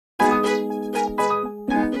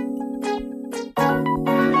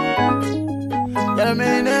Gotta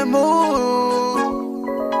make that move.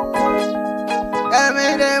 Gotta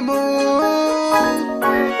make that move.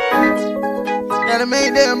 Gotta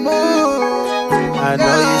make that move. I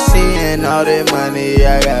know you seeing all that money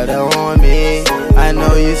I got on me. I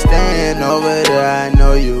know you stand over there, I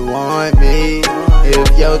know you want me.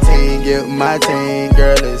 If your team get my team,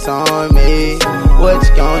 girl, it's on me. What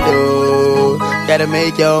you gon' do? Gotta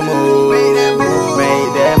make your move.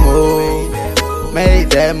 Make that move. Make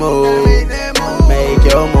that move. Make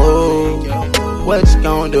your move. What you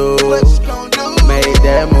gon' do? Make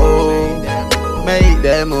that move. Make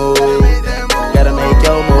that move. Gotta make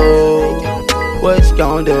your move. What you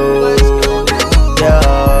gon' do?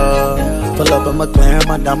 Yeah. Pull up in my McLaren,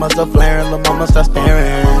 my diamonds are flaring, lil' mama start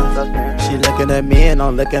staring. She looking at me and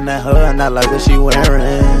I'm looking at her, and I like what she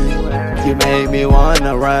wearing. You made me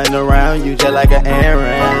wanna run around you just like an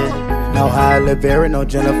Aaron. No Halle Berry, no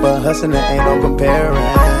Jennifer Hudson, there ain't no comparing.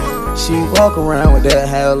 She walk around with that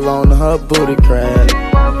hell on her booty crack.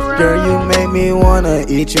 Girl, you make me wanna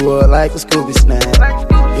eat you up like a Scooby snack.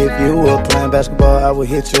 If you were playing basketball, I would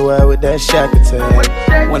hit you out with that Shaq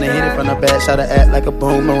attack. Wanna hit it from the back, try to act like a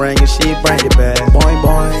boomerang and she bring it back. Boing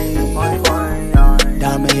boing,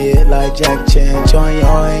 diamond hit like Jack Chan, join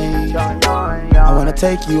yoing. I wanna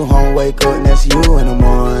take you home, wake up and that's you in the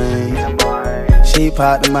morning. She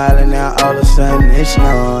popped the mile and now all of a sudden it's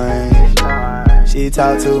snowing. She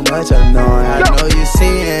talk too much, annoying. I know you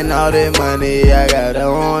seeing all that money I got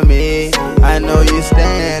on me. I know you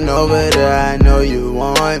stand over there, I know you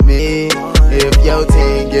want me. If your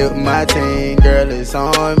team get my team, girl, it's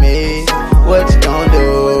on me. What you gon'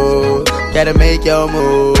 do? Gotta make your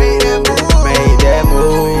move. Make that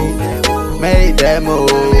move. Make that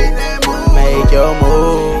move. Make your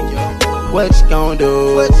move. What you gon'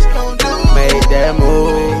 do? Make that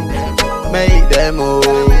move. Make that move.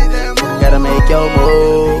 Gotta make your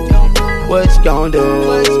move. What you gon' do?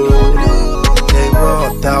 Gave her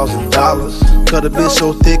 $1,000. Cause the bitch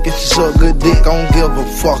so thick and she suck good dick, I don't give a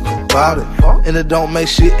fuck about it. And it don't make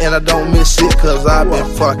shit and I don't miss it, cause I been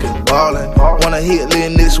fucking ballin'. Wanna hit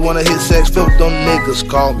Lil Nicks, wanna hit Sex Filth, them niggas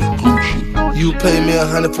call me Gucci. You pay me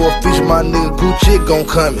 $100 for a feature, my nigga Gucci gon'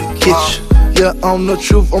 come and get you. Yeah, I'm the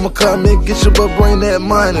truth, I'ma come and get you, but bring that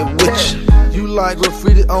money with you. You like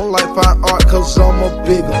graffiti, I don't like fine art, cause I'm a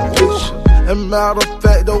bigger bitch. And matter of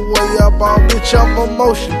fact, the way I ball, bitch, I'm a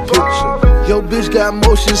motion picture. Yo, bitch got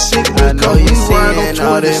motion sickness. I know you seeing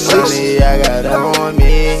all that money I got on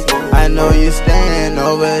me. I know you stand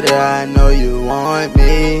over there, I know you want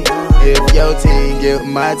me. If your team get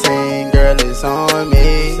my team, girl, it's on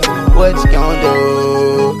me. What you gon'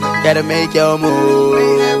 do? Gotta make your move.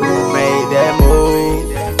 Make that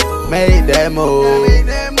move. Make that move.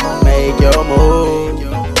 Make your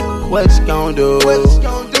move. What you gon' do?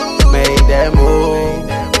 Make that move.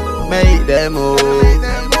 Make that move.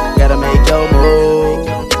 Gotta make your move.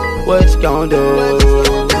 What you gon' do?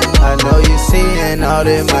 I know you seeing all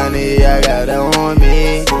that money I got on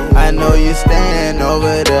me. I know you stand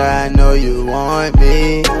over there, I know you want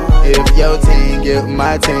me. If your team get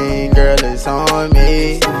my team, girl, it's on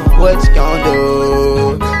me. What you gon'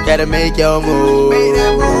 do? Gotta make your move. Make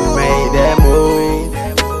that move.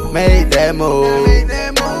 Make that move.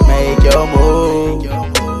 Make your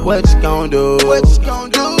move. What you gon' do?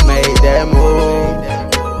 Make that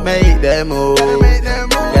move. Make that move.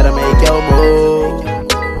 Gotta make your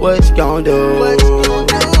move. What you gon' do?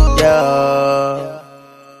 Yeah.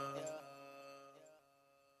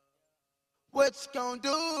 What you gon'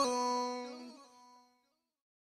 do?